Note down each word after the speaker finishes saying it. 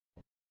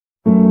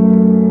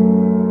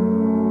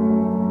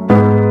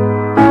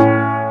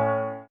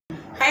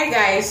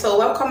guys, so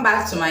welcome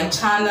back to my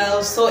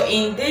channel. So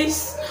in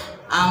this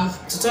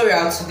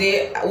tutorial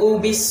today, we will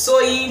be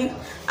sewing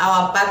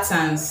our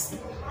patterns.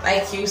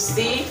 Like you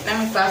see, let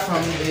me start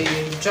from the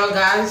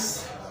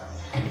joggers.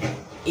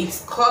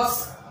 It's cut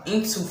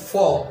into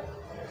 4,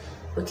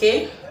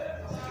 okay,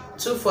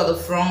 2 for the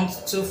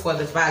front, 2 for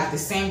the back, the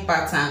same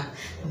pattern.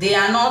 They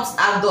are not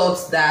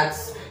adults that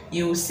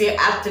you will say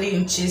add 3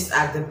 inches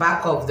at the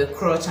back of the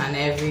crotch and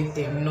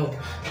everything. No,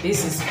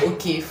 this is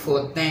okay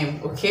for them.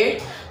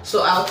 Okay,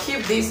 so I'll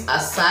keep this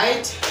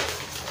aside.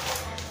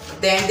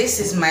 Then this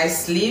is my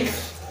sleeve.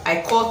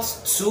 I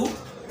cut 2.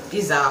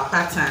 This is our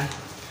pattern.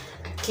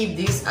 Keep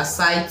this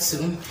aside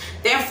too.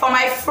 Then for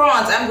my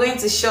front, I'm going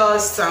to show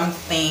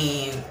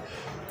something.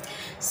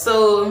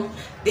 So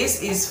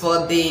this is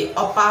for the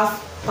upper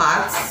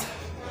part,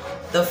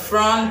 the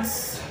front,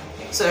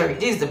 sorry,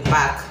 this is the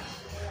back.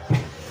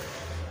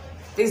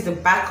 This is the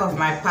back of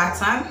my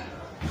pattern,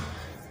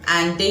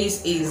 and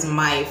this is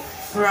my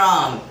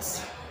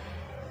front.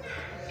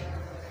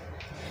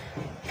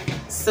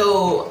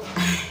 So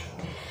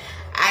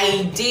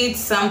I did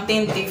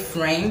something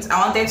different.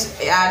 I wanted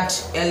to add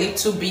a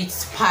little bit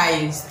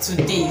spice to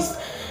this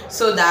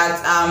so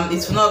that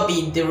it will not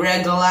be the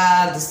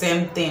regular, the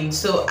same thing.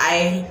 So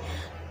I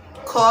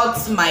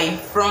cut my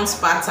front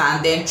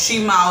pattern, then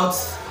trim out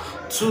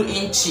 2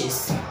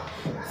 inches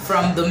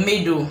from the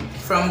middle.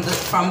 From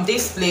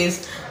this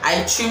place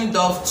I trimmed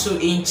off 2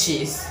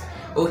 inches,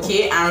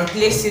 okay, and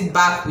replace it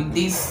back with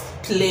this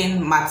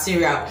plain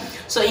material.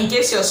 So in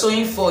case you're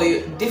sewing for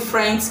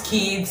different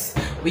kids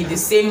with the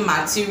same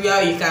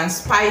material, you can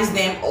spice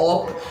them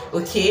up.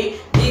 Okay,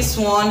 this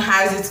one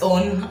has its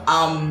own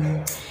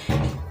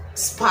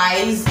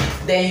spice.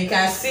 Then you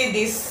can see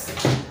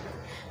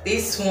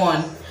this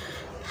one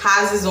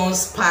has its own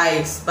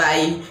spice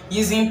by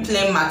using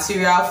plain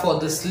material for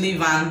the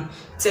sleeve and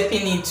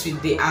taping it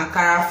with the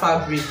Ankara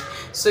fabric.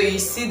 So you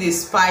see the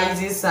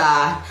spices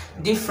are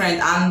different,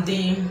 and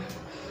the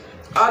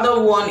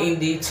other one in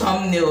the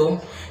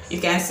thumbnail, you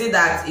can see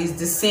that is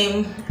the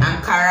same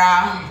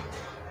Ankara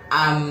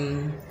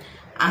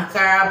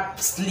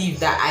sleeve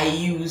that I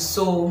use.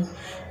 So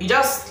you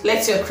just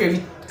let your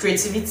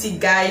creativity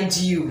guide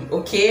you.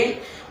 Okay,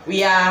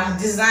 we are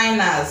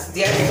designers,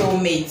 dear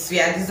soulmates, we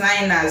are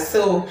designers,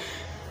 so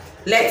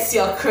let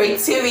your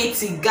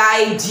creativity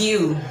guide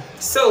you.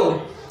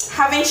 So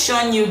having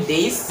shown you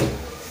this,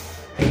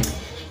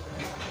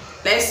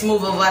 let's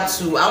move over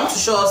to, I want to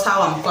show us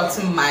how I'm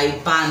cutting my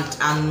band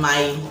and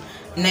my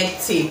neck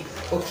tape.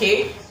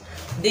 Okay,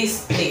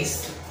 this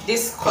place,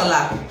 this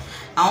collar,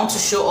 I want to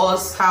show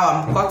us how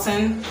I'm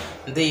cutting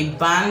the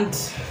band,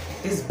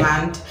 this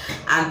band,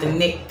 and the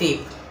neck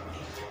tape,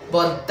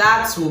 but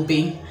that will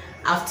be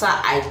after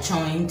I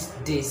joined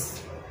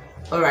this.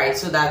 All right,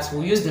 so that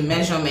we'll use the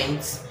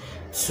measurement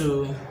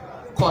to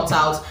cut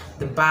out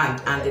the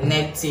band and the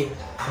neck tape.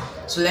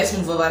 So let's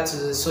move over to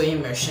the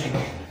sewing machine.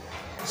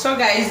 So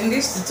guys, in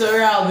this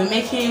tutorial I'll be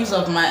making use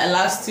of my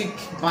elastic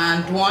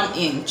band, 1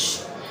 inch,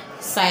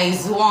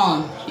 size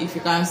 1, if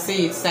you can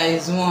see it,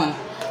 size 1.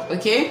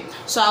 Okay,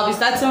 so I'll be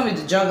starting with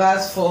the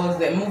joggers first,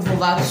 then move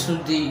over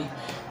to the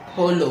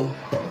polo.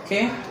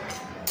 Okay,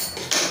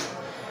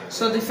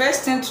 so the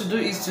first thing to do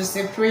is to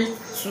separate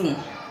 2,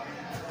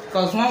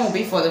 because one will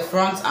be for the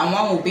front and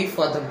one will be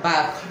for the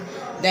back.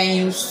 Then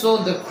you sew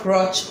the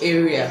crotch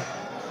area.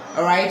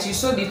 All right, you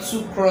sew the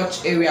 2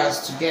 crotch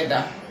areas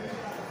together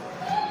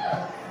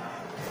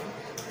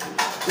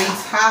with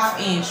 1/2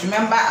 inch.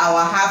 Remember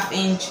our 1/2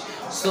 inch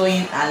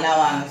sewing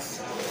allowance.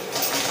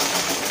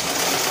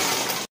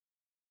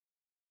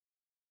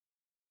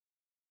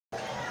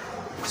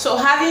 So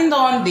having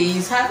done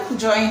this, having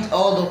joined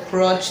all the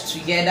crotch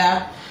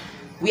together,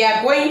 we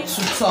are going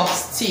to top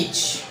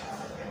stitch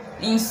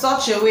in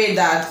such a way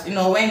that, you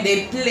know, when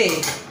they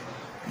play,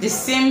 the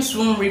seams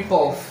won't rip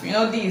off. You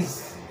know,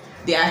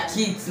 they are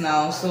kids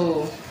now,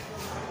 so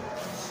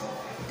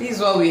this is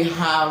what we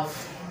have.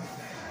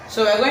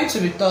 So we're going to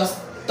be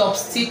top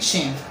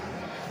stitching.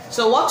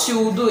 So what you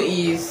will do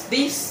is,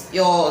 this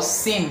your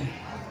seam,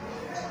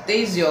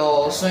 this is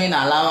your sewing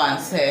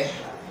allowance here.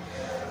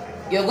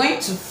 You're going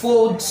to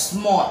fold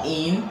small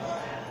in,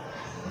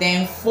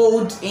 then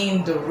fold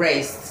in the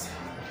rest.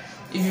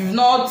 If you've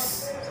not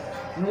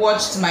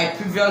watched my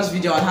previous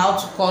video on how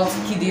to cut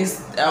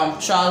kiddies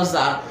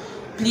trouser,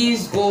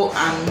 please go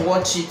and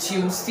watch it.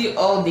 You'll see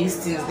all these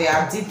things, they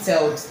are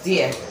detailed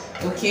there.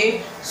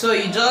 Okay, so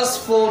you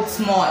just fold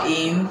small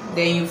in,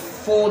 then you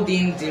fold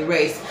in the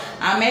rest,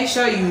 and make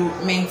sure you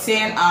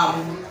maintain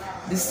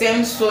the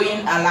same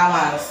sewing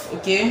allowance.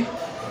 Okay,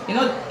 you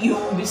know, you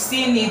will be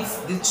seeing it,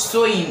 the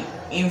sewing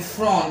in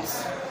front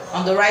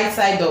on the right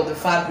side of the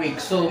fabric,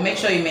 so make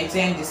sure you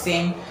maintain the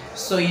same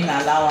sewing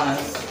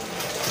allowance.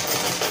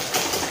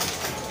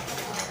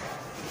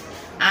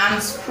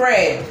 And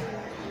spread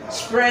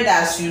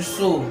as you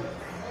sew,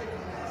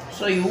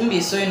 so you won't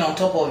be sewing on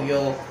top of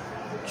your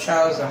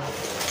trouser.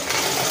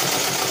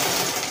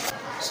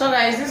 So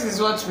guys, this is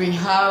what we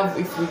have.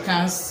 If we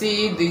can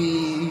see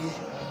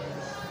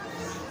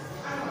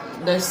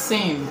the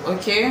seam,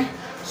 okay,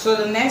 So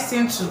the next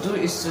thing to do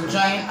is to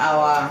join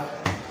our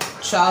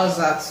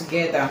trouser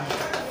together.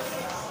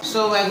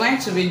 So we're going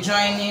to be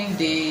joining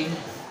the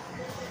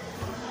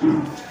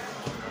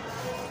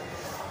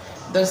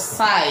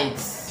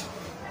sides.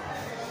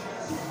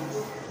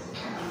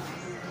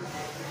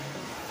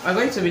 We're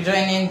going to be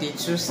joining the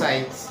two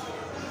sides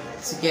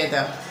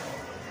together.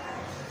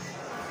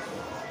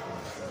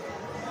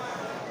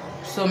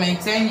 So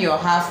maintain your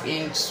 1/2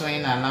 inch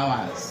sewing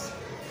allowance.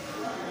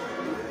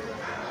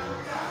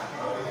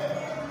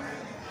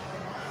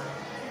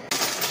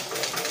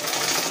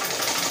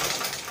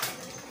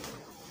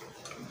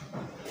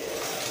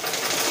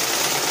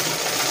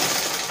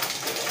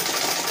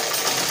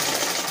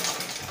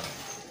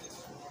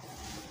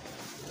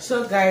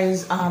 So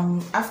guys,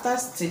 after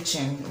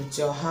stitching with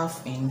your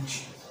 1/2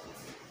 inch,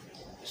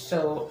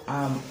 so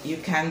you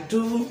can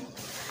do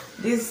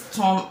this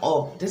turn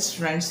up, this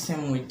French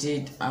seam we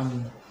did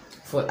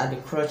for at the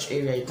crotch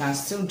area. You can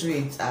still do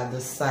it at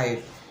the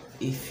side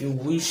if you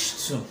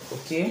wish to,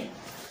 okay,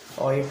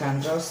 or you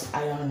can just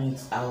iron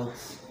it out.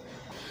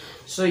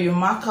 So you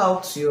mark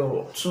out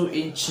your 2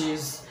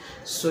 inches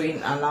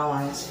sewing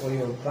allowance for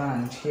your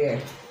band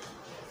here.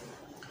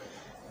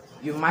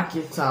 You mark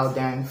it out,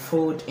 then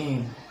fold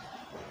in.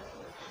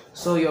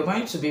 So you're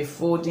going to be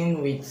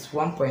folding with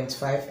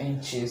 1.5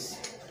 inches,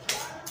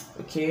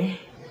 okay.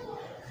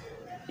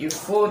 You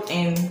fold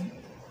in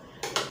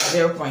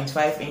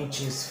 0.5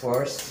 inches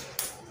first.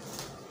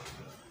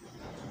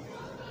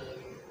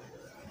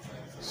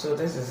 So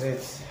this is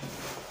it.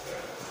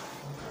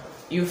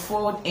 You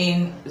fold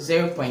in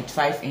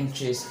 0.5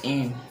 inches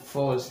in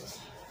first,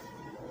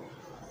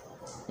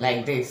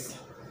 like this.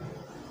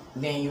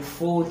 Then you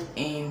fold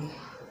in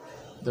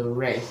the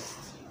rest,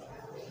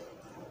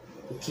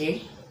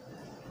 okay.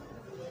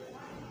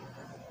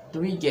 Do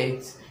we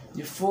get?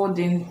 You fold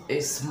in a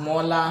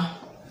smaller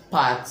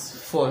part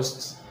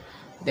first,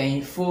 then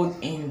you fold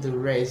in the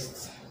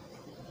rest,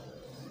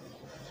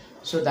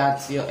 so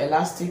that your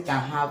elastic can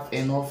have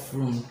enough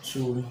room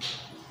to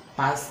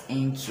pass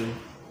into,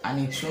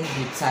 and it won't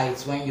be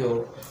tight when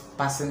you're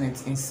passing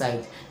it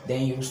inside.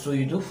 Then you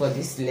do for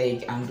this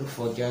leg and do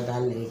for the other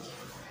leg.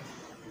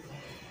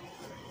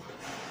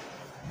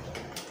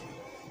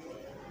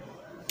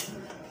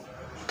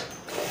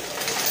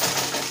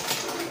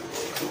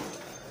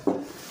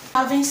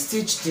 Having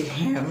stitched the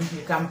hem,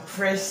 you can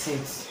press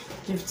it,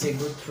 give it a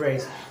good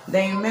press.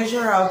 Then you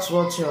measure out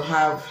what you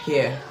have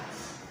here.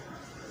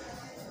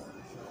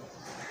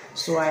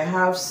 So I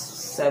have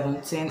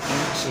 17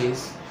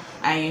 inches,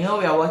 and you know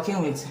we are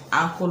working with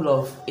ankle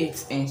of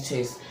 8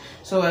 inches.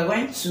 So we're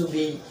going to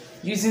be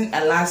using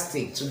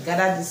elastic to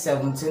gather the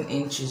 17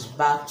 inches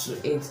back to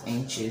 8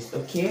 inches,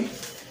 okay.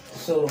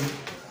 So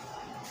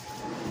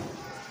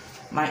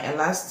my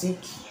elastic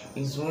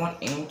is 1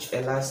 inch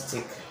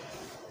elastic.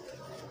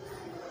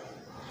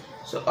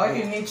 So all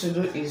you need to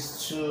do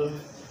is to,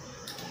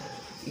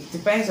 it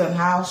depends on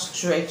how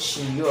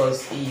stretchy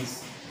yours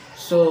is.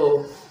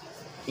 So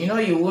you know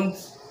you won't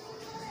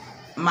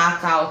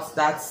mark out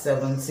that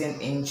 17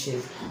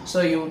 inches.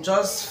 So you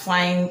just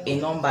find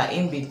a number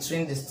in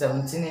between the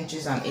 17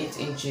 inches and 8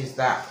 inches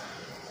that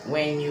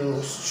when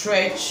you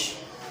stretch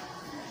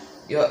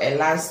your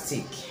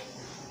elastic,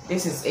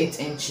 this is 8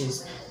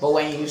 inches, but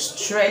when you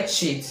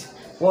stretch it,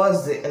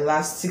 what's the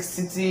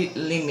elasticity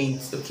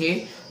limit,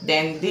 okay,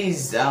 then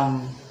this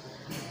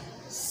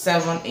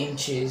 7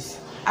 inches.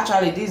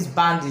 Actually this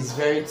band is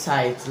very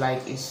tight,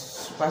 like it's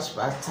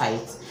super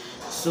tight.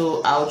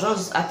 So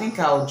I think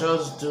I'll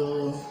just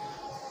do,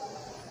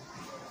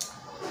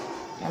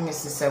 let me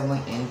see,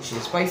 7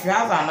 inches. But if you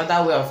have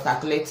another way of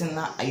calculating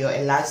your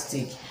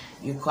elastic,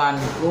 you can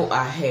go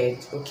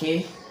ahead, okay,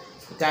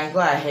 you can go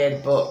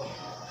ahead, but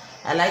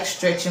I like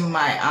stretching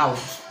mine out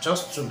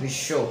just to be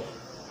sure.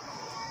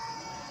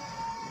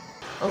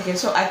 Okay,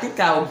 so I think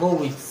I'll go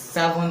with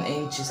 7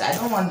 inches. I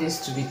don't want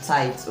this to be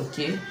tight,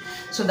 okay,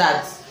 so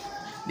that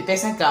the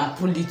person can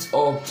pull it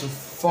up to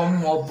form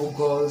more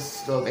bogus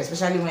stuff,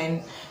 especially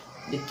when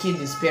the kid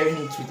is pairing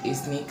it with a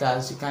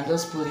sneakers. You can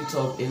just pull it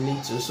up a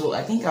little. So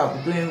I think I'll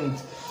be going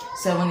with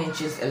 7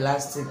 inches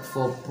elastic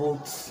for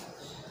both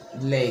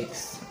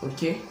legs,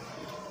 okay.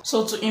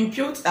 So to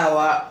impute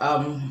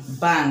our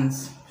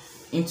bands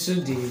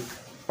into the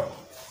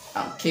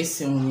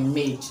casing we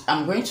made,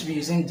 I'm going to be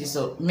using this,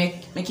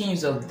 making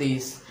use of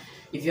this.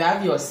 If you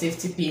have your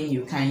safety pin,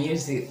 you can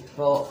use it,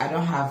 but I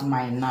don't have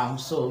mine now,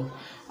 so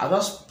I'll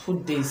just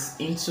put this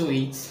into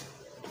it.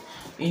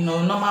 You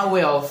know, normal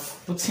way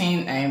of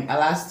putting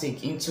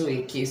elastic into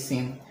a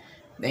casing,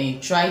 then you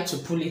try to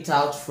pull it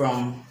out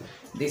from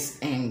this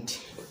end,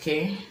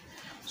 okay.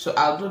 So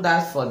I'll do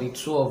that for the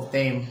 2 of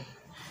them.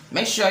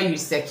 Make sure you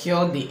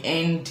secure the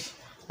end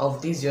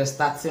of this, your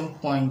starting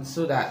point,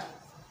 so that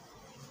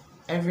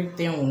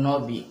everything will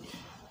not be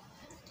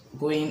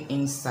going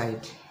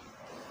inside.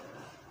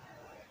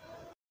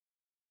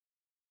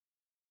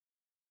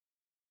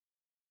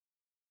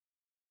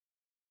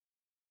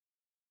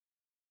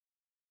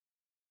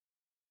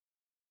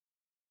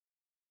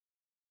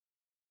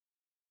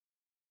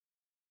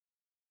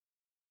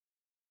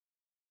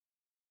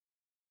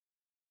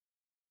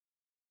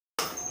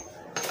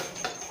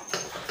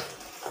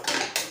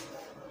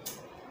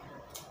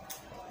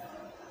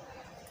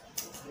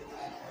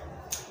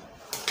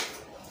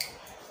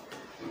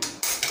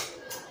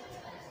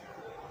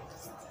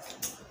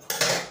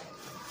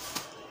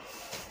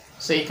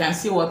 So you can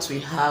see what we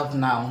have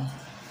now.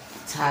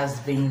 It has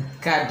been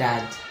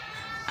gathered,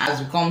 has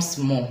become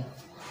small.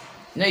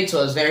 You know, it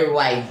was very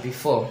wide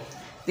before.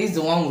 This is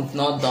the one we've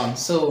not done.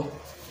 So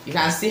you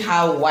can see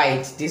how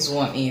wide this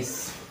one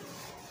is,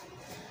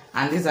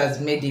 and this has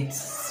made it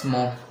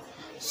small.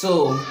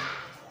 So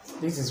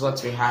this is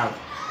what we have.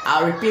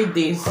 I'll repeat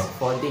this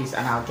for this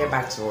and I'll get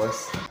back to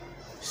us.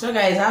 So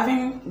guys,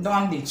 having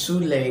done the 2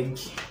 leg,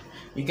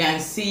 you can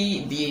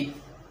see the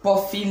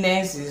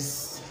puffiness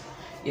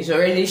is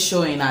already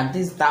showing at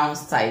this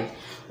downside.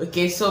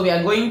 Okay, so we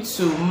are going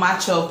to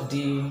match up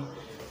the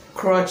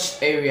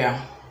crotch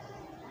area.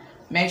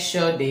 Make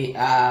sure they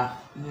are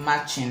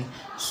matching.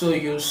 So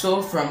you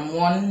sew from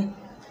one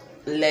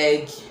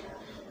leg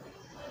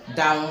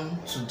down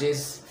to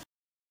this.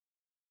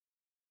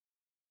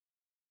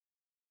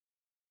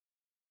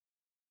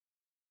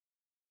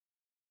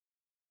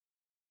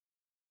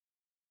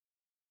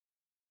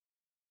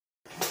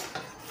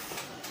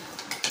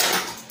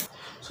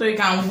 So you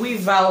can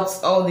weave out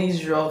all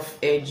these rough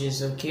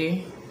edges,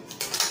 okay?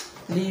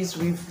 Please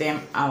weave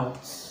them out.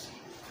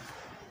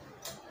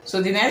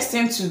 So the next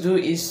thing to do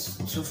is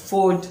to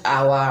fold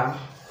our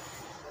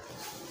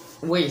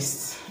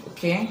waist,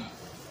 okay?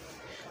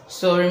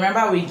 So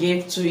remember we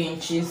gave 2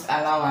 inches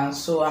allowance,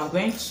 so I'm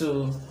going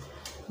to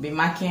be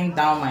marking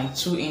down my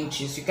 2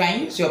 inches. You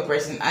can use your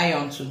pressing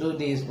iron to do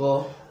this,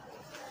 but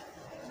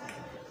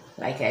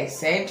like I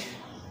said,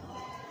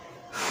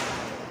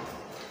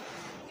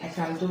 I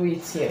can do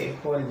it here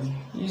equally.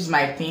 Use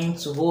my pin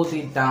to hold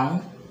it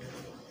down.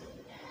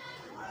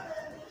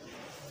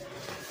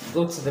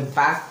 Go to the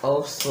back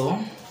also.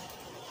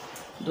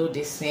 Do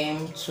the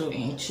same 2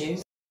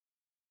 inches.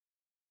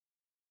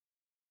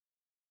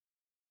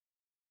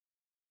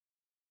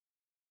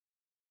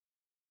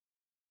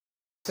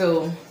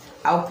 So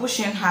I'll push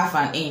in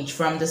 1/2 inch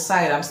from the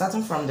side. I'm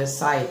starting from the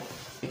side.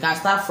 You can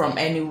start from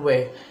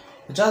anywhere.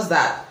 Just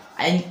that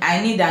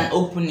I need an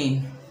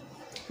opening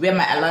where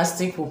my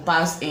elastic will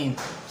pass in,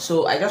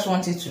 so I just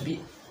want it to be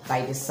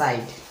by the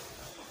side.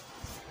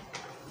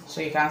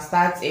 So you can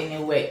start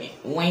anywhere.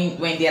 When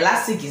the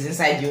elastic is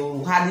inside,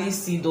 you hardly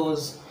see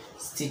those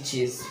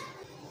stitches.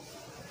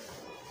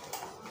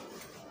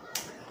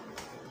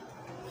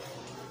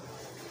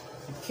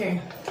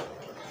 Okay,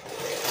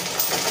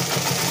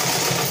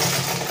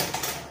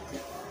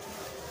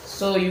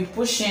 so you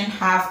push in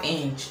 1/2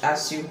 inch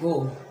as you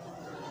go.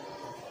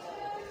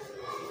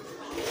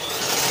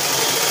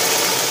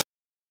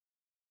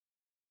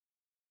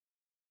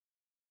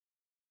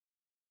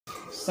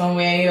 So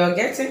when you're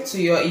getting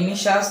to your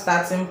initial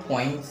starting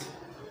point,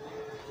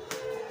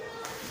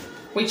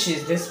 which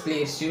is this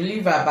place, you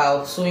leave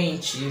about 2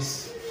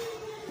 inches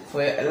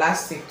for your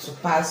elastic to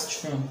pass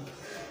through.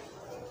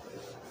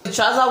 The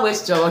trouser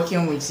waist you're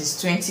working with is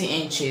 20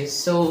 inches,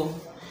 so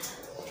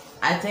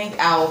I think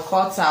I'll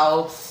cut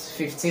out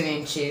 15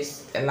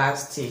 inches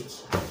elastic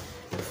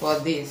for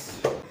this.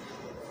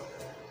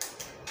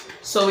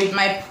 So with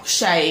my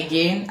pusher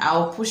again,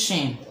 I'll push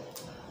in.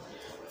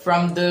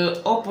 From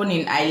the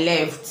opening I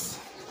left,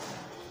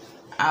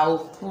 I'll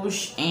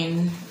push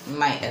in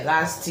my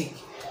elastic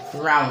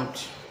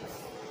round.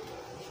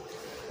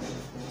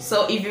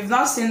 So if you've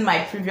not seen my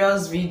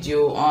previous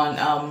video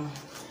on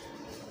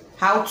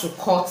how to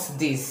cut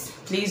this,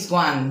 please go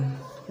and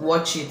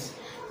watch it.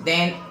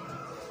 Then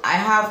I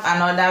have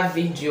another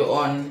video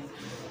on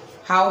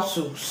how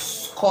to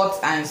cut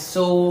and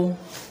sew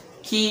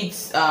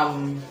kids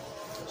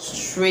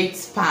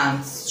straight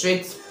pants,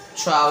 straight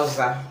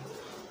trouser,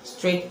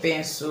 straight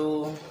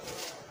pencil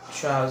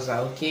trouser.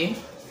 Okay,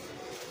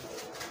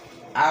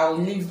 I'll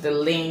leave the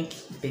link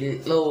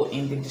below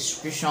in the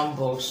description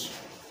box.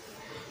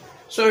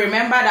 So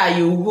remember that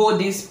you hold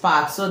this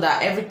part so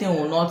that everything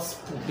will not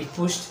be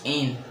pushed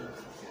in.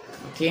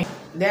 Okay,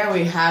 there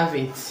we have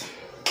it.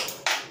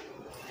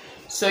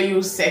 So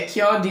you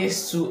secure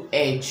these 2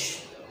 edges.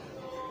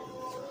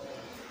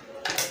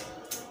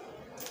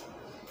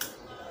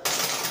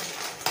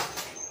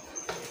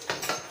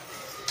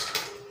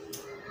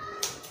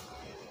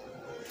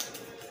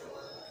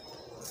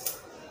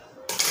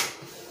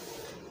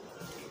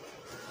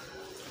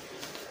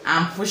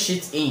 And push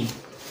it in.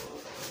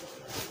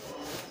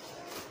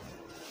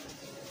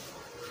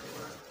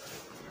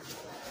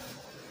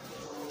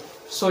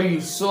 So you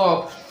sew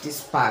up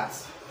this part.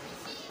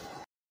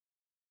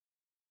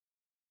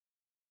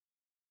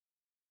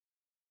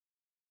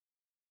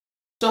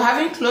 So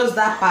having closed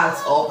that part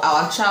up,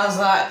 our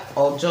trouser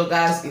or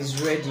joggers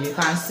is ready. You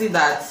can see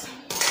that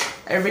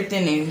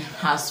everything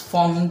has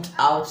formed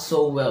out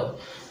so well.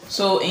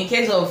 So in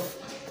case of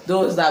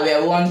those that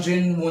were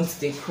wondering, won't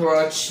the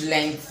crotch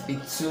length be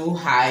too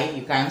high,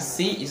 you can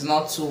see it's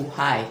not too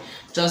high.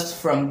 Just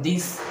from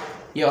this,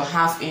 your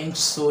 1/2 inch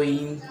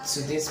sewing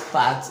to this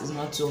part is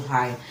not too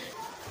high.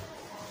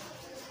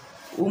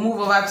 We'll move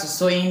over to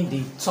sewing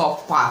the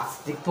top part,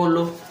 the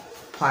polo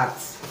part.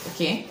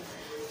 Okay,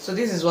 so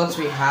this is what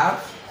we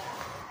have.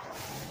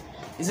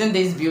 Isn't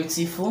this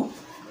beautiful?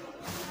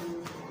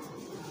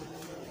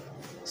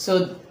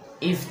 So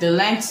if the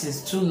length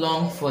is too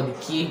long for the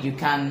kid, you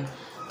can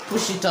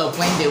push it up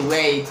when they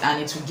wear it,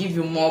 and it will give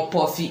you more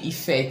puffy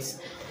effect.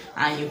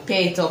 And you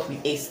pair it up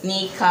with a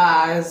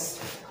sneakers.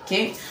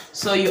 Okay,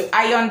 so you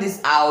iron this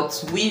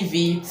out, weave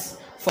it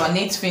for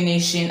neat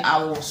finishing,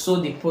 and we'll sew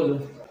the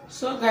polo.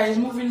 So guys,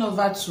 moving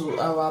over to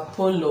our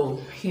polo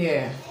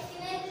here.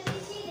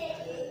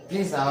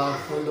 This is our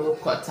polo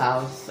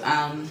cutout.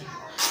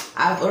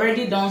 I've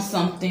already done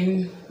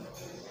something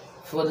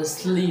for the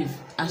sleeve.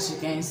 As you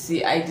can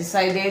see, I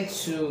decided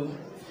to,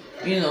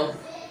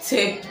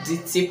 tape the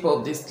tip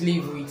of the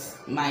sleeve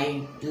with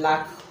my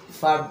black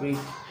fabric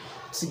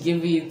to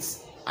give it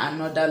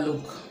another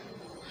look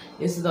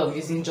instead of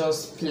using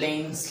just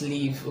plain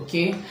sleeve.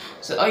 Okay,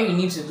 so all you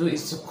need to do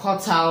is to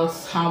cut out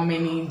how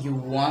many you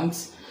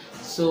want.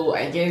 So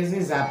I guess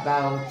this is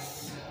about,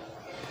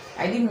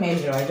 I didn't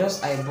measure, I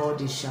just eyeballed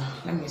this.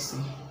 Let me see.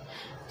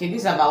 Okay,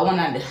 this is about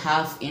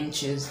 1.5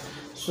 inches.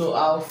 So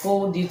I'll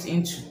fold it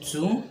into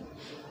 2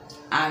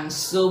 and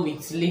sew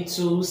with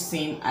little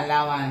seam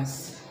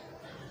allowance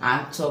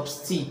and top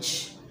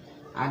stitch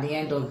at the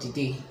end of the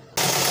day.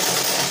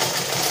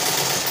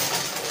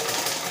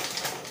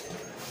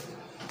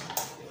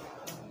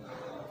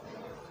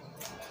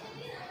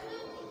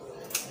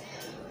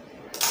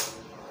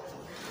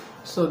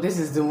 So this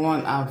is the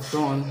one I've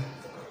done.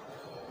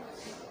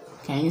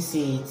 Can you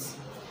see it?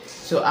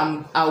 So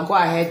I'll go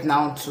ahead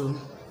now to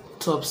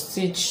top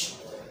stitch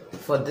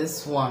for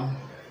this one.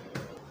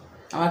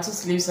 Our 2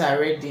 sleeves are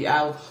ready.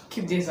 I'll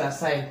keep this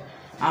aside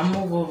and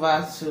move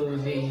over to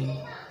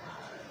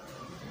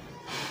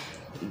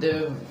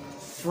the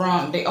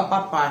front, the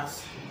upper part.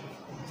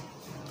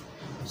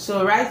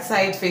 So right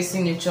side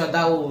facing each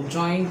other will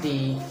join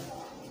the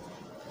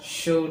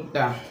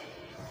shoulder.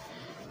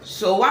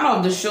 So one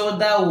of the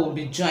shoulder will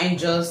be joined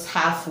just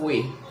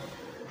halfway.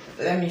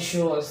 Let me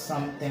show us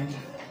something.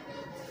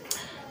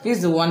 This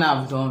is the one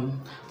I've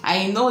done.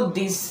 I know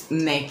this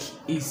neck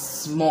is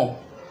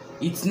small.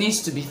 It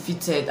needs to be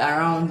fitted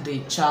around the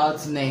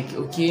child's neck,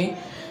 okay?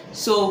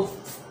 So,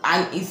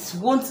 and it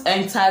won't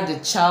enter the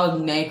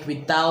child neck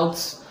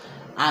without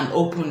an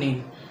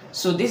opening.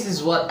 So this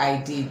is what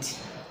I did.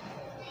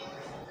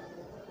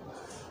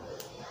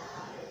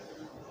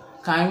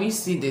 Can we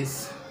see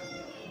this?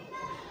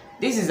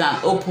 This is an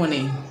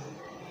opening.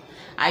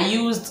 I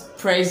used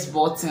press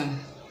button.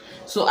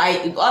 So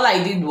all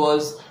I did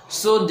was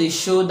sew the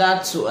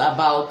shoulder to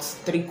about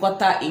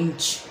 3/4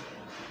 inch.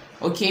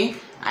 Okay,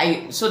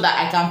 so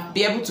that I can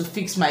be able to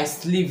fix my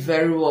sleeve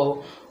very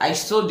well. I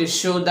sewed the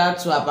shoulder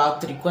to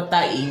about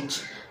 3/4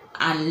 inch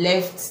and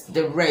left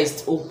the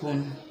rest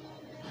open.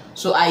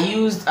 So I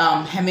used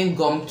hemming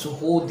gum to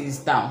hold this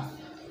down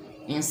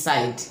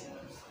inside,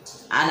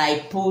 and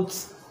I put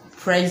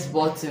press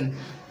button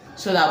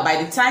so that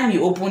by the time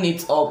you open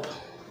it up,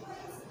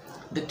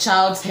 the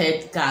child's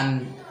head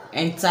can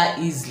enter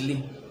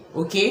easily.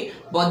 Okay,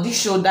 but this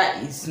shoulder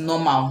is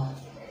normal.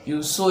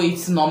 You sew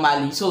it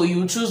normally. So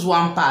you choose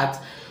one part,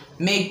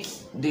 make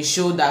the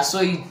shoulder, sew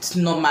it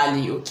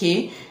normally,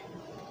 okay,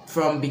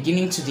 from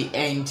beginning to the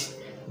end.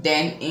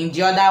 Then in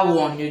the other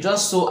one, you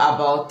just sew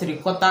about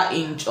 3/4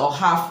 inch or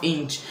 1/2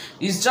 inch.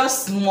 It's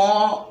just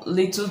small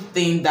little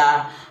thing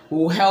that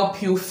will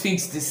help you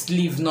fix the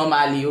sleeve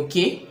normally,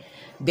 okay?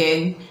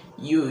 Then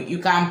you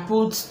can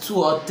put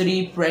 2 or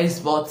 3 press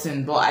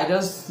button, but I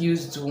just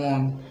used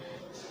 1.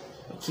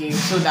 Okay,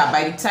 so that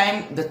by the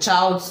time the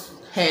child's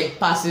head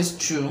passes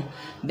through,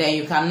 then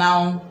you can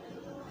now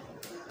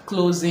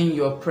close in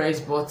your press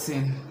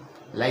button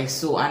like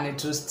so, and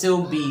it will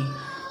still be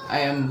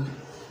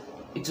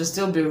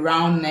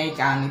round neck,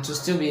 and it will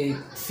still be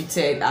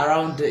fitted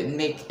around the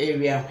neck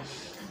area.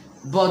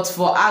 But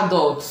for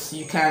adults,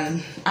 they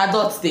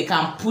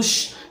can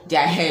push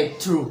their head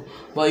through.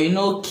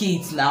 But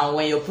kids now,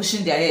 when you're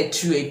pushing their head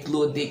through a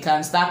cloth, they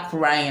can start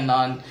crying,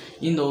 and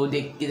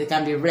they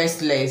can be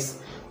restless.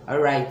 All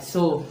right,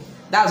 so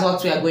that's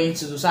what we are going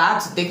to do. So I had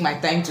to take my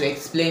time to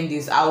explain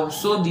this. I'll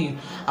sew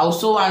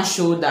one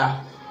shoulder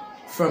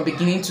from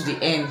beginning to the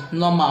end,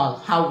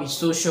 normal how we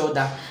sew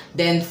shoulder.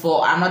 Then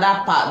for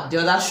another part, the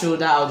other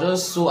shoulder, I'll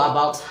just sew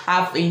about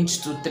 1/2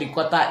 inch to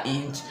 3/4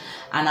 inch,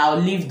 and I'll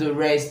leave the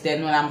rest.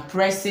 Then when I'm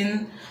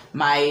pressing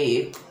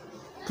my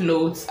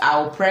clothes,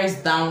 I'll press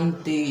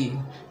down the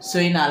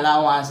sewing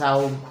allowance.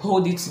 I'll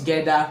hold it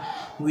together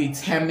with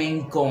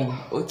hemming gum,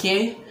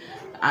 okay,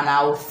 and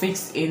I'll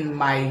fix in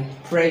my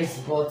press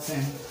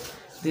button.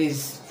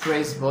 This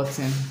press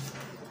button,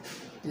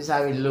 this is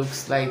how it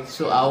looks like.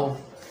 So I'll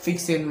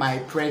fix in my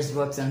press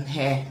button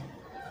here,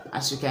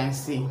 as you can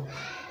see.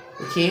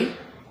 Okay,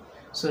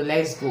 so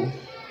let's go.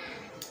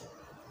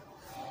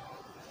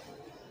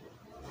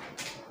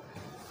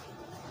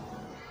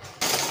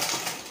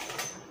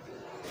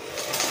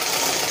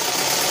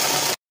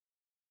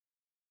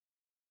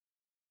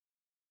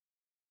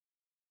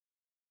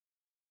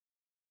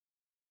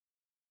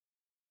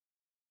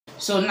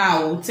 So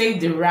now we'll take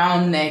the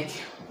round neck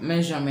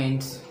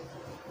measurement.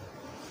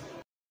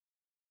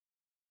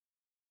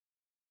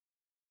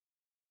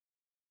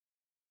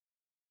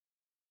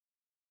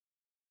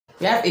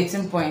 We have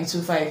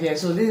 18.25 here,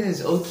 so this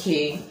is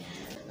okay.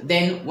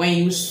 Then when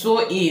you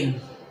sew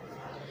in,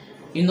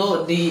 you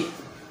know,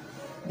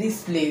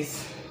 this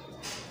place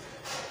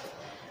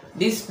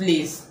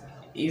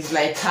is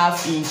like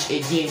half inch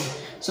again.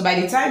 So by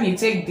the time you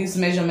take this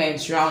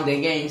measurement round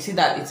again, you see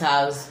that it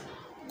has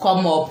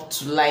come up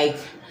to like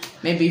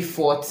maybe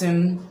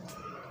 14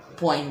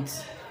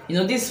 points. You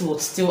know, this would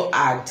still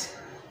add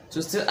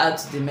to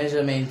the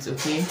measurement.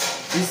 Okay,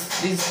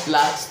 this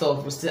black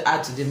stuff will still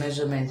add to the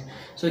measurement.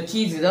 So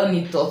kids, you don't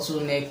need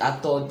turtleneck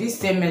at all. This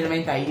same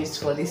measurement I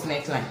used for this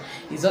neckline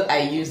is what I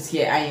used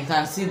here, and you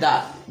can see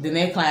that the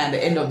neckline at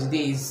the end of the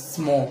day is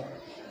small.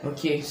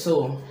 Okay,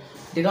 so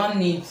they don't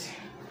need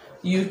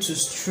you to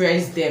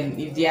stress them.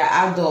 If they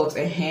are adults,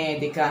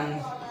 they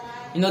can,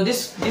 you know,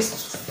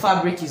 this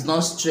fabric is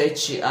not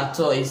stretchy at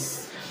all.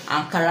 It's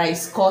Ankara,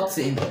 is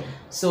cotton.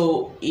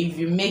 So if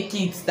you make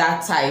it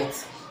that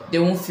tight, they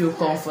won't feel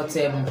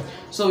comfortable.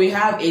 So we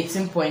have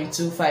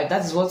 18.25.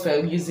 that is what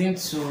we're using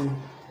to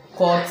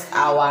cut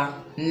our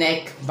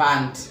neck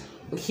band.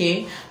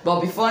 Okay,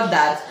 but before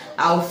that,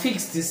 I'll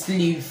fix the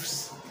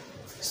sleeves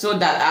so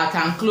that I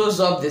can close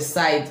up the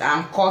sides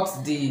and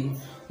cut the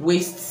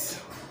waist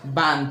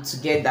band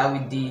together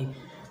with the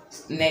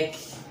neck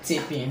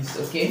tapings.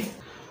 Okay,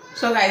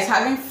 so guys,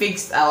 having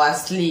fixed our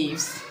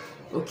sleeves,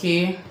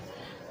 okay,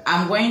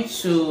 I'm going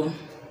to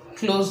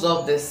close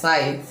up the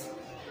sides.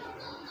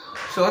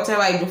 So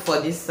whatever I do for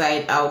this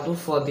side, I'll do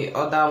for the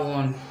other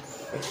one.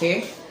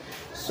 Okay,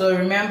 so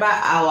remember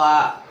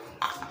our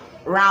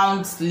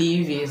round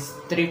sleeve is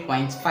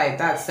 3.5,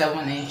 that's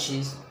 7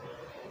 inches.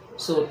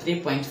 So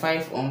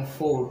 3.5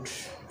 unfold,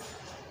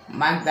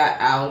 mark that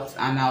out,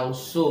 and I'll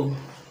sew.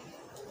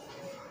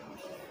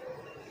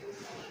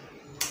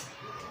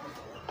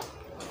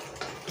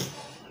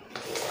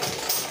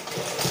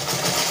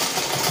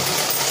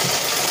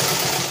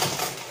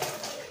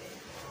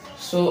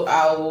 So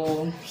I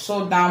will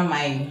sew down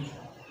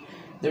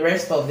the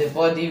rest of the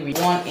body with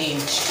 1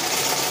 inch.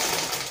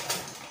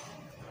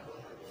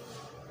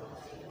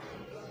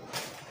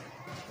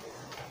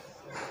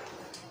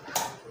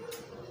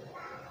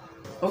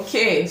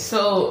 Okay,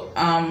 so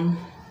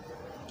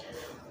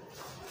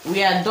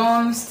we are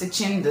done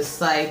stitching the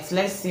sides.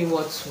 Let's see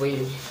what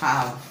we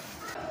have.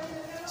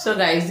 So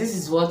guys, this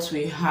is what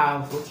we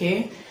have.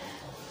 Okay,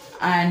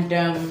 and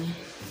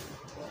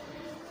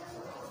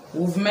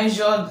we've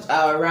measured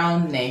our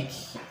round neck,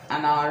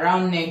 and our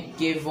round neck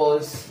gave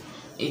us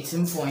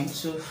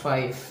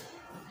 18.25.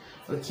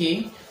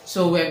 okay,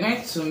 so we're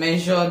going to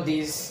measure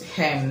this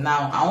hem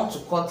now. I want to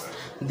cut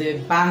the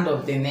band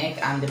of the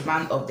neck and the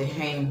band of the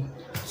hem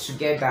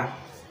together.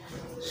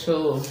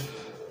 So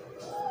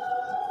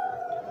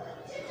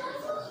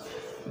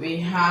we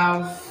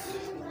have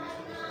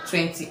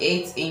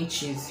 28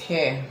 inches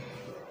here.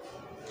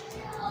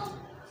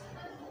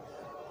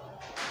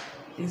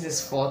 This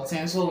is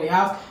 14, so we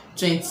have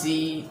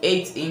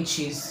 28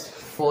 inches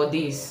for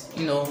this,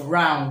 you know,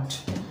 round.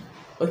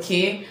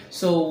 Okay,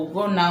 so we'll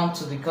go now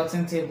to the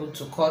cutting table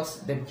to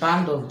cut the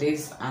band of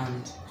this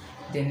and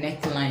the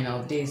neckline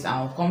of this, and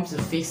we'll come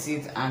to fix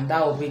it, and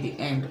that will be the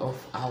end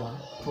of our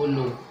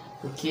polo.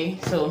 Okay,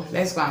 so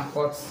let's go and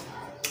cut.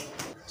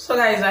 So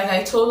guys, like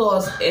I told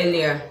us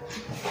earlier,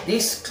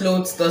 this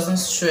cloth doesn't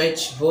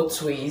stretch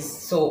both ways,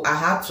 so I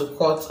had to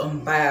cut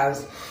on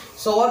bias.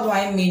 So what do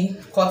I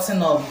mean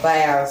cutting on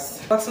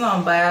bias? Cutting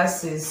on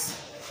bias is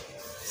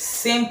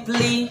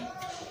simply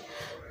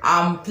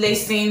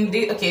placing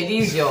the, okay,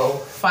 this is your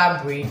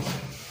fabric.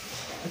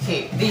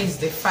 Okay, this is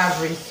the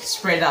fabric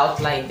spread out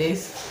like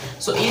this.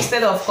 So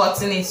instead of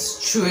cutting it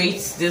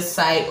straight this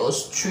side or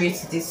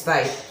straight this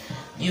side,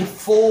 you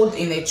fold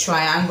in a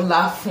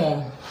triangular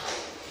form.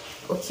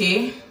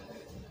 Okay,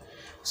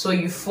 so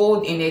you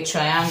fold in a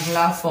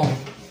triangular form.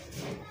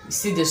 You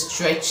see the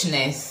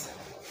stretchiness.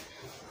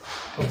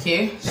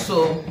 Okay,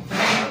 so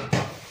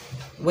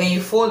when you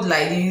fold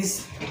like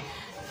this,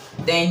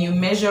 then you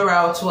measure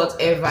out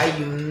whatever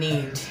you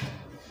need.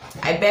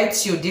 I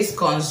bet you this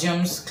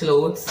consumes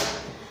clothes.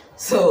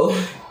 So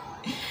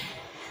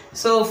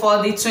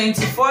for the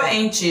 24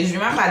 inches,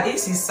 remember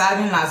this is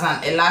serving as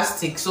an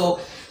elastic,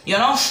 so you're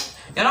not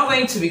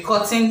going to be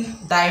cutting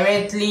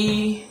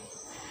directly,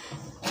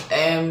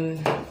 you're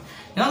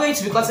not going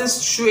to be cutting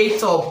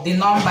straight up the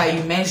number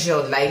you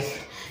measured.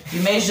 Like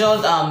you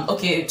measured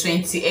okay,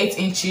 28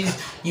 inches,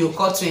 you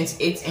cut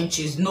 28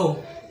 inches. No,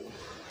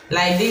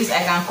 like this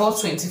I can cut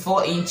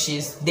 24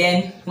 inches,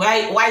 then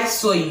why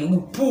sewing, we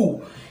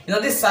pull. You know,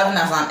 this is serving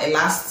as an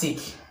elastic.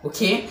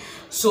 Okay,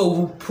 so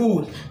we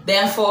pull.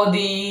 Then for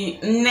the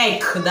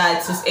neck,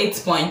 that is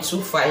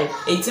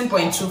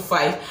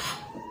 18.25,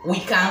 we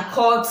can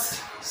cut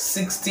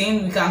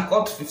 16, we can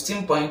cut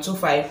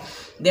 15.25.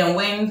 then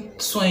when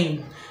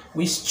sewing,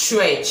 we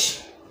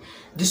stretch.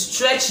 The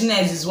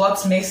stretchiness is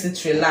what makes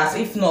it relax.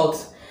 If not,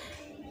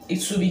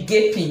 it will be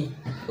gaping.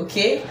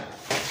 Okay,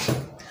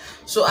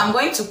 so I'm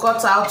going to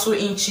cut out 2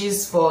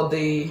 inches for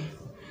the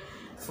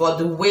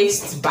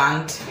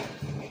waistband.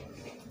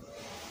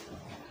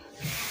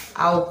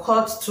 I'll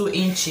cut 2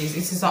 inches.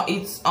 It's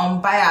on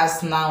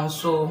bias now,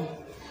 so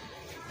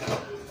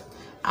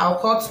I'll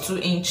cut 2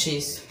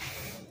 inches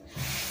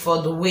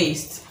for the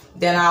waist.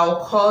 Then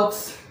I'll cut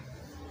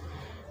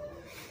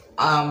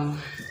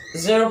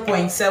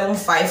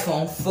 0.75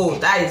 on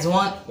fold. That is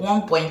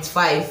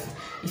 1.5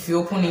 if you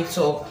open it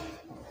up.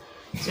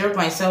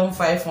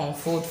 0.75 on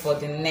fold for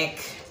the neck.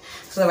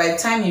 So by the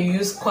time you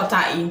use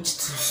 1/4 inch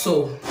to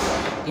sew,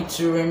 it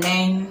will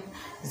remain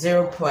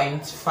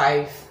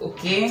 0.5.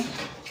 Okay,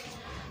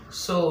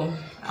 so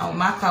I'll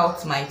mark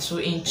out my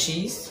 2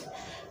 inches.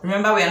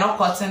 Remember, we are not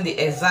cutting the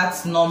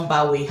exact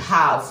number we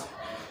have,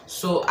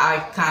 so I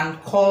can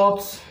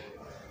cut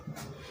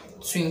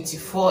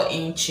 24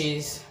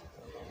 inches.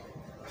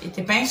 It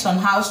depends on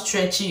how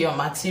stretchy your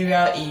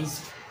material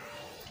is.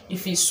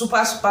 If it's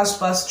super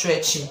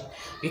stretchy,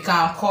 you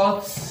can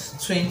cut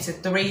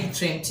 23,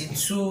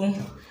 22.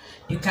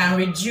 You can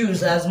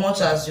reduce as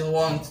much as you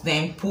want,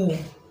 then pull.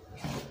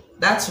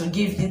 That will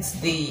give it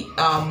the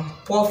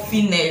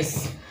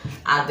puffiness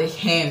at the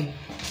hem.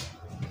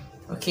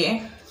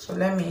 Okay, so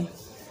let me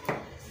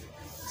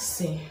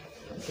see.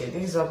 Okay,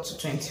 this is up to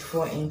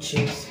 24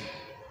 inches.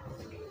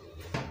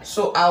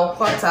 So I'll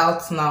cut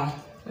out now.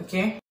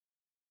 Okay,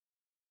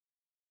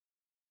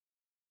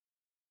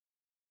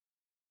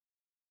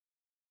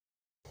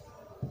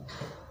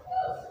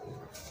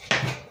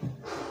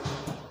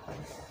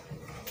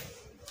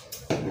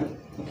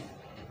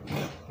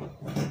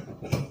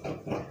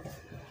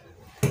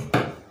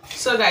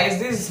 so guys,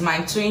 this is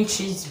my 2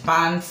 inches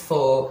band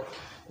for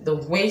the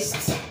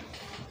waist.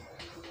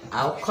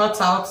 I'll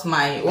cut out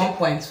my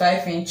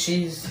 1.5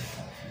 inches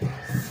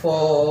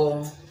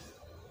for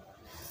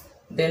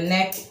the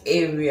neck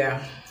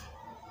area.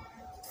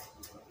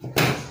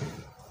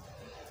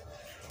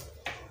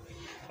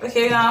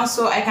 Okay, now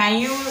so I can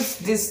use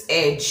this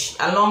edge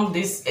along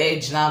this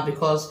edge now,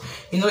 because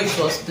you know it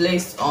was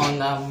placed on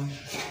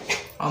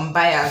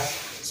bias,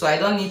 so I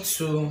don't need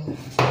to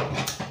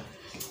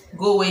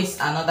go waste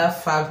another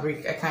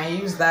fabric. I can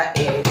use that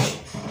edge,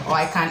 or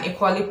I can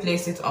equally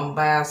place it on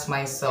bias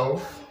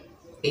myself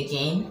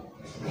again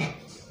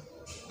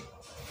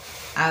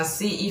and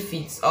see if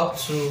it's up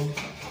to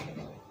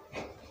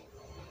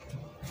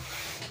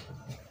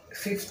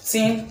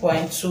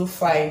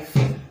 15.25.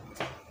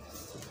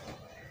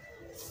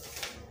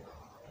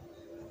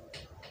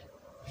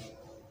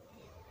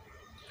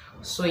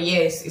 So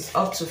yes, it's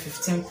up to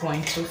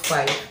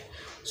 15.25.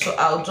 So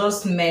I'll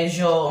just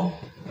measure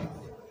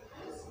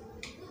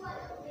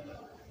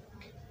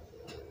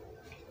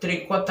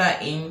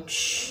 3/4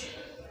 inch.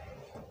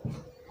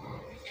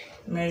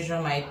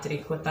 Measure my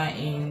 3/4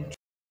 inch.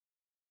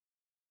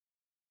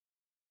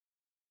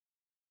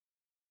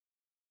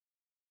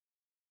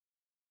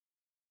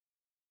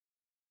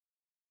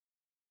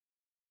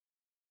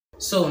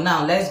 So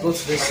now let's go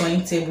to the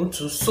sewing table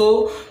to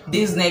sew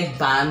this neck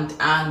band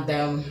and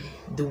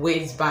the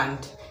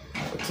waistband.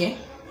 Okay,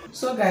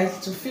 so guys,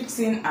 to fix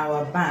in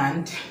our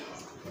band,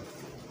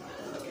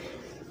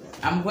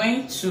 I'm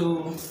going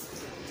to,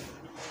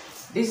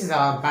 this is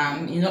our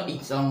band, you know,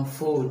 it's on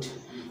fold,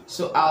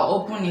 so I'll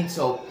open it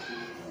up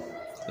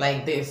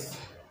like this,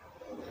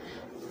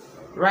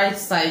 right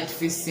side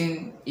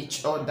facing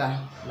each other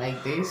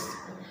like this.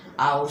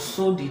 I'll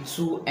sew the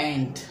two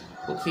ends.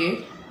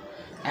 Okay,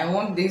 I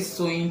want this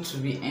sewing to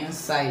be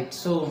inside,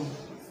 so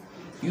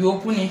you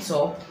open it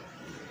up,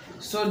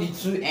 sew the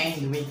two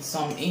ends with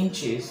some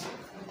inches.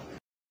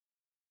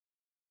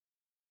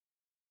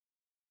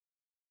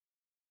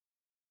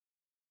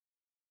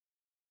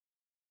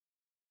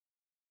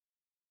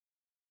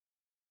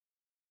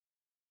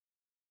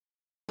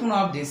 Open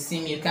up the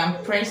seam, you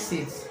can press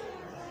the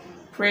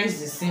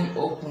seam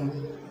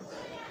open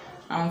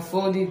and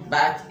fold it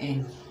back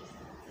in.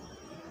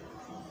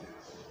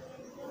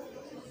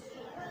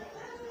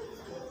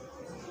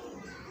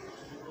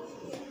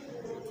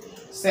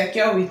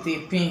 Secure with a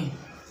pin.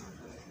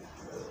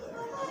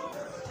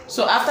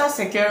 So after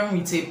securing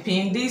with a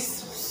pin,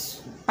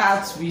 this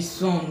part we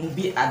sewn will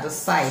be at the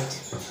side,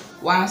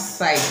 one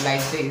side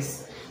like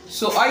this.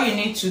 So all you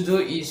need to do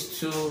is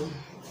to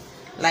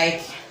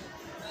like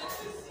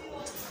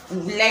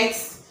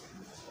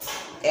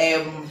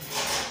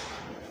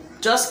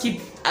just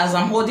keep, as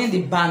I'm holding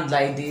the band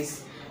like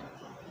this,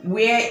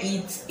 wear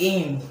it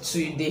in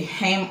to the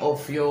hem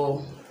of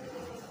your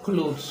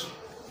clothes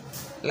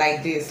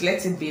like this.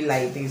 Let it be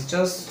like this.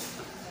 Just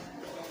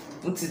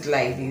put it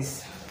like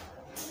this.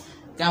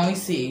 Can we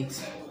see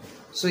it?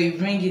 So you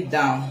bring it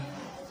down,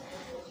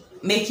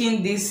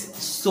 making this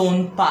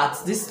sewn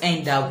part, this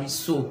end that we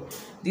sew,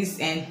 this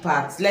end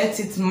part, let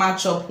it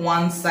match up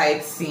one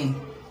side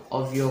seam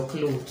of your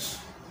clothes,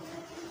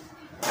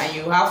 and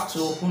you have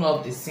to open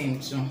up the seam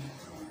too.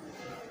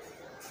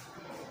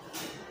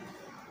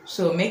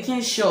 So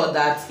making sure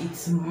that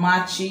it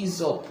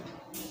matches up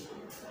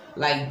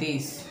like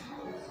this,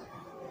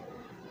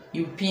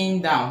 you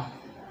pin down.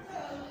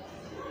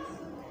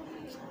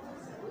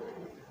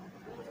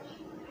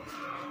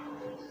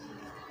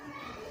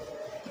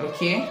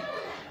 Okay,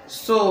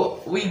 so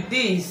with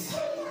this,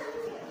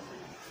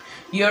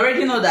 you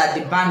already know that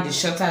the band is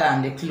shorter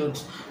than the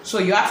clothes, so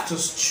you have to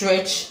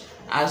stretch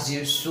as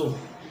you sew.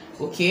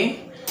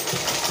 Okay,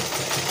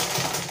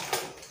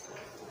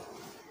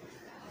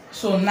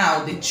 So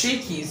now the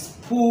trick is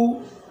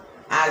pull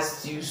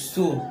as you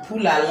sew,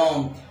 pull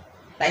along,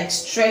 like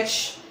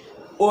stretch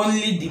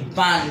only the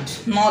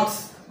band, not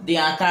the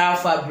Ankara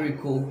fabric.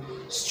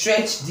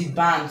 Stretch the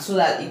band so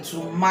that it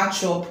will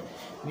match up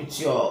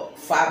with your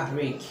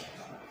fabric.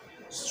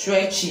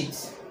 Stretch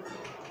it.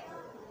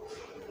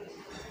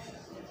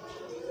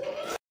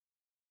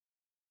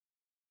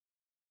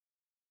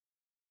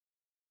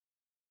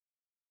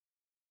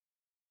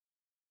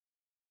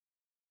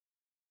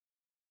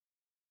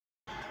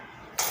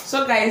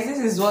 So guys, this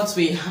is what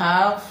we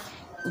have.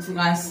 If you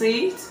can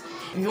see it,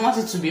 if you want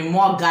it to be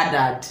more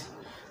gathered,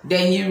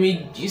 then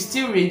you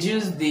still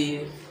reduce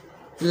the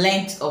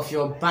length of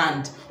your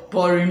band.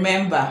 But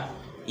remember,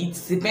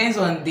 it depends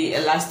on the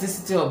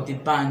elasticity of the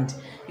band.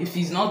 If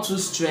it's not too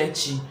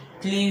stretchy,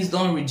 please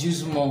don't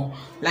reduce more.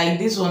 Like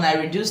this one, I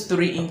reduced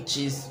 3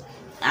 inches,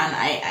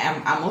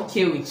 and I'm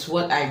okay with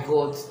what I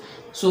got.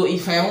 So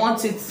if I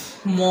want it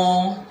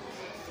more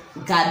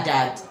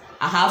gathered,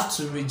 I have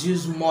to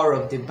reduce more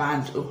of the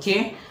band.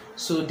 Okay,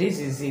 so this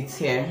is it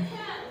here.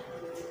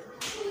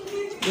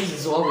 This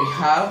is what we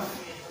have.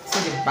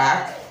 See the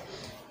back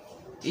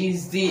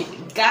is the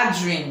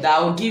gathering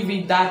that will give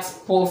it that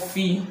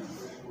puffy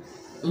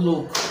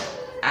look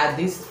at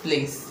this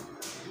place,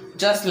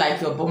 just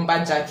like your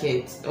bomber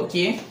jacket.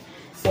 Okay,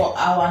 for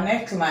our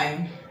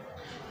neckline,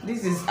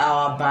 this is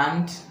our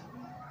band.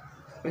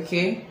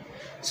 Okay,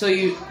 so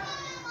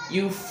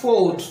you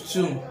fold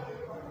two,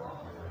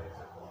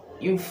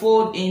 you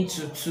fold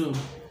into 2.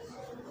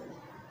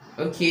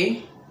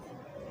 Okay,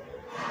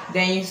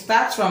 then you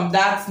start from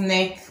that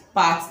neck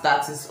part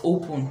that is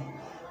open.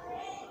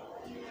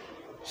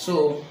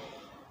 So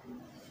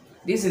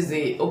this is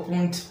the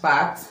opened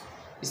part.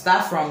 You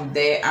start from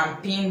there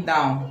and pin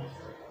down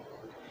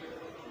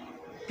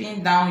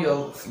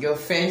your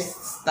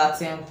first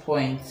starting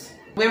point.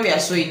 When we are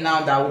showing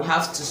now that we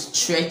have to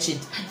stretch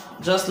it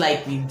just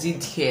like we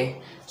did here,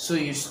 so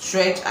you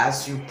stretch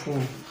as you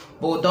pull,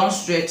 but don't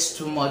stretch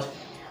too much.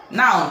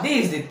 Now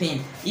this is the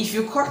thing, if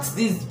you cut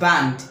this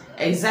band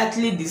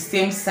exactly the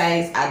same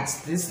size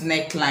as this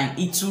neckline,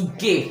 it will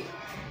gape.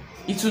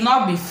 It will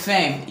not be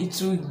firm,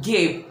 it will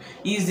gape.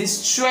 It's the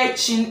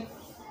stretching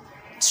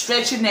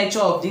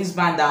nature of this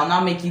band that will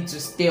now make it to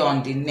stay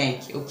on the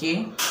neck.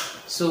 Okay,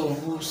 so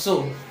we'll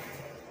sew.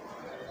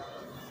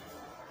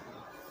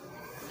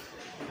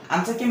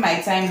 I'm taking my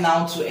time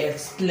now to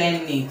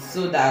explain it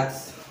so that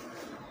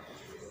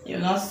you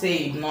not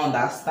say you don't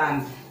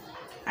understand.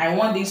 I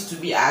want this to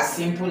be as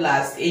simple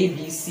as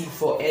ABC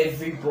for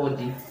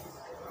everybody.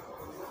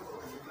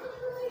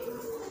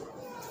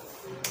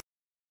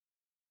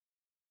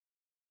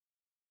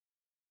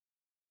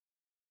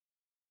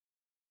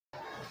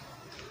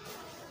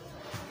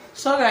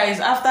 So guys,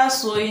 after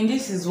sewing,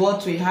 this is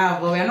what we have,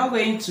 but we're not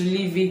going to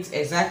leave it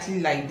exactly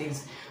like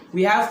this.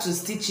 We have to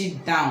stitch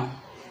it down.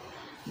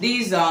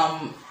 These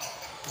sewing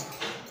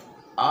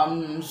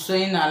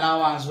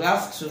allowance, we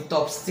have to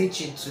top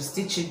stitch it to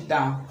stitch it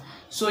down.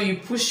 So you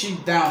push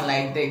it down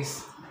like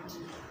this.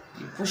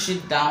 You push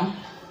it down,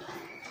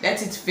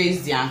 let it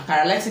face the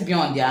Ankara, let it be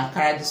on the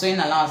Ankara. The sewing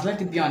allowance,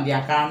 let it be on the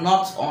Ankara,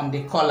 not on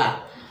the collar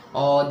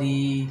or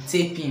the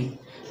taping.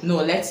 No,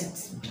 let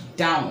it be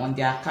down on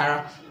the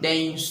Ankara.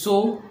 Then you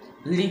sew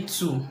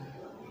little,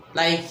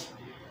 like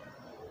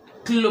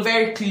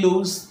very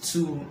close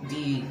to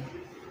the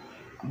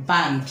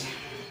band.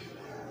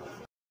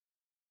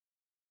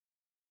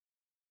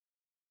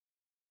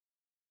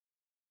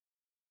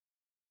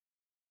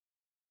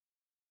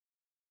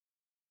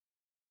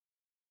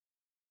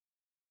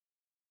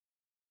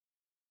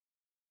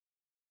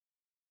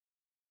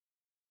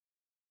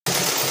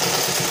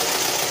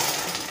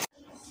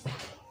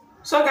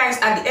 So guys,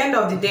 at the end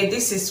of the day,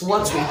 this is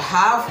what we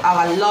have,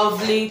 our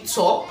lovely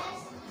top,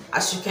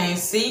 as you can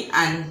see.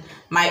 And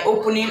my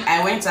opening,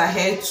 I went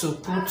ahead to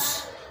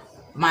put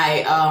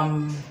my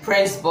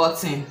press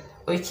button.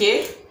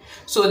 Okay,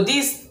 so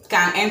this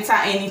can enter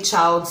any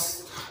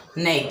child's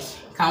neck.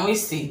 Can we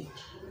see?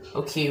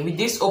 Okay, with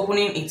this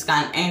opening it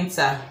can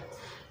enter.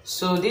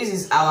 So this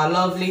is our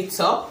lovely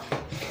top.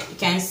 You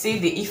can see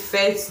the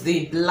effects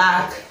the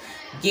black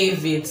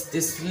gave it,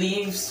 the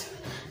sleeves.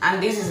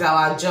 And this is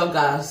our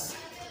joggers.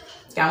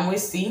 Can we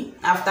see?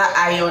 After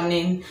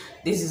ironing,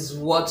 this is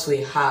what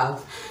we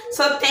have.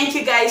 So thank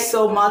you guys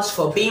so much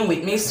for being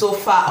with me so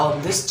far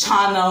on this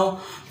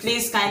channel.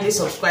 Please kindly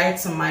subscribe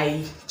to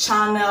my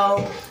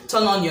channel,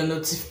 turn on your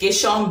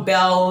notification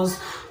bells,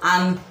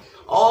 and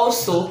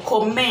also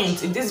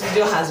comment if this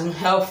video has been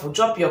helpful.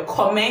 Drop your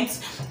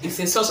comments, it's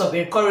a source of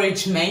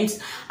encouragement.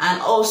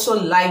 And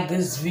also like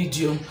this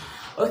video.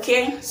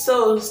 Okay,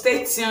 so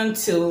stay tuned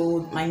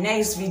till my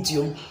next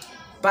video.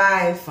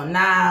 Bye for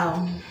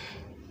now.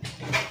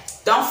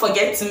 Don't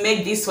forget to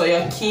make this for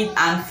your kid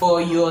and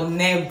for your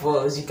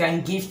neighbors. You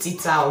can gift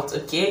it out.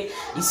 Okay,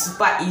 it's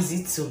super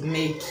easy to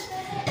make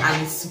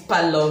and it's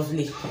super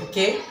lovely.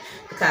 Okay,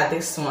 look at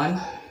this one.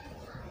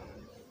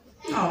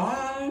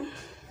 Oh,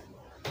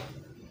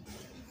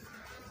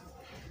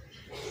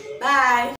 bye.